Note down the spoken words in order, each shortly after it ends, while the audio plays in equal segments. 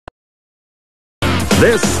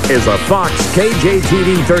This is a Fox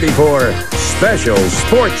KJTV 34 special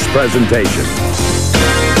sports presentation.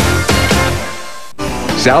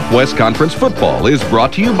 Southwest Conference football is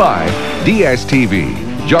brought to you by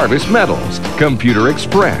DSTV, Jarvis Metals, Computer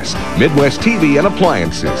Express, Midwest TV and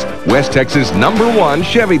Appliances, West Texas #1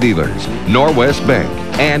 Chevy dealers, Norwest Bank,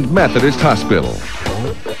 and Methodist Hospital.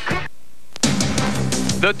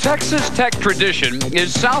 The Texas Tech tradition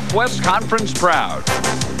is Southwest Conference proud.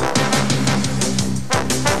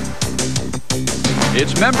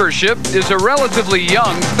 Its membership is a relatively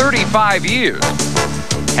young 35 years,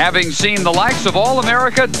 having seen the likes of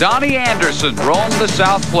All-America Donnie Anderson roam the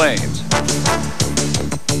South Plains.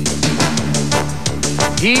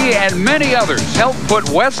 He and many others helped put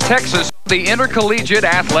West Texas on the intercollegiate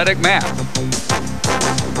athletic map.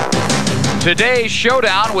 Today's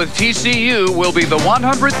showdown with TCU will be the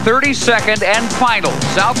 132nd and final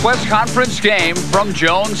Southwest Conference game from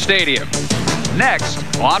Jones Stadium. Next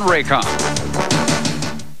on Raycom.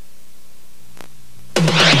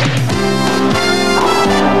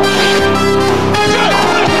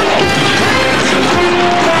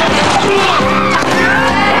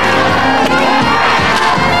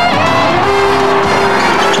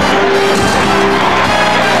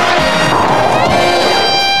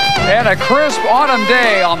 A crisp autumn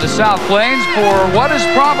day on the South Plains for what is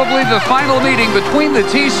probably the final meeting between the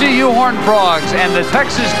TCU Horned Frogs and the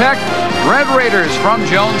Texas Tech Red Raiders from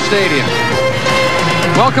Jones Stadium.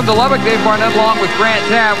 Welcome to Lubbock. Dave Barnett along with Grant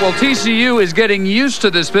Tabb. Well, TCU is getting used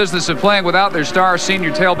to this business of playing without their star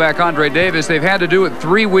senior tailback Andre Davis. They've had to do it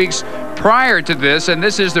 3 weeks prior to this, and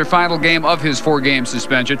this is their final game of his 4-game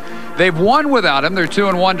suspension. They've won without him. They're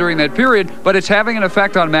 2-1 during that period, but it's having an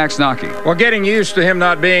effect on Max Nockey. Well, getting used to him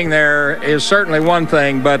not being there is certainly one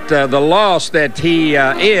thing, but the loss that he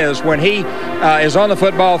is when he is on the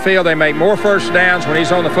football field, they make more first downs. When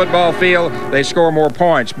he's on the football field, they score more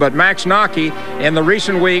points. But Max Nockey in the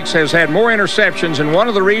recent weeks has had more interceptions, and one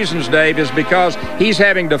of the reasons, Dave, is because he's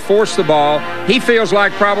having to force the ball. He feels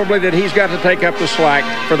like probably that he's got to take up the slack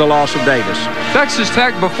for the loss of Davis. Texas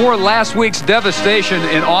Tech, before last week's devastation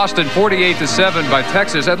in Austin, 48-7 by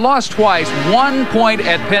Texas, had lost twice, 1 point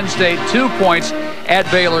at Penn State, 2 points at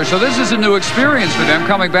Baylor. So this is a new experience for them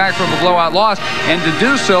coming back from a blowout loss, and to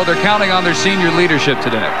do so, they're counting on their senior leadership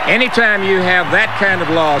today. Anytime you have that kind of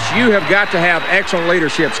loss, you have got to have excellent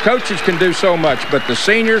leaderships. Coaches can do so much, but the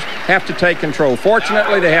seniors have to take control.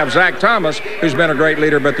 Fortunately, they have Zach Thomas, who's been a great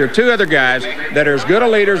leader, but there are 2 other guys that are as good a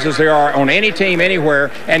leaders as there are on any team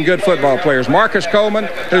anywhere, and good football players. Marcus Coleman,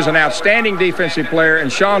 who's an outstanding defensive player,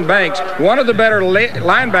 and Sean Banks, one of the better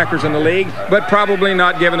linebackers in the league, but probably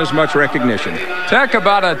not given as much recognition. Tech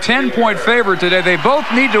about a 10-point favorite today. They both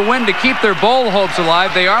need to win to keep their bowl hopes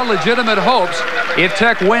alive. They are legitimate hopes. If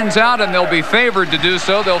Tech wins out, and they'll be favored to do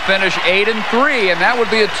so, they'll finish 8-3, and that would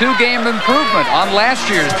be a 2-game improvement on last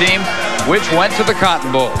year's team, which went to the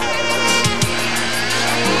Cotton Bowl.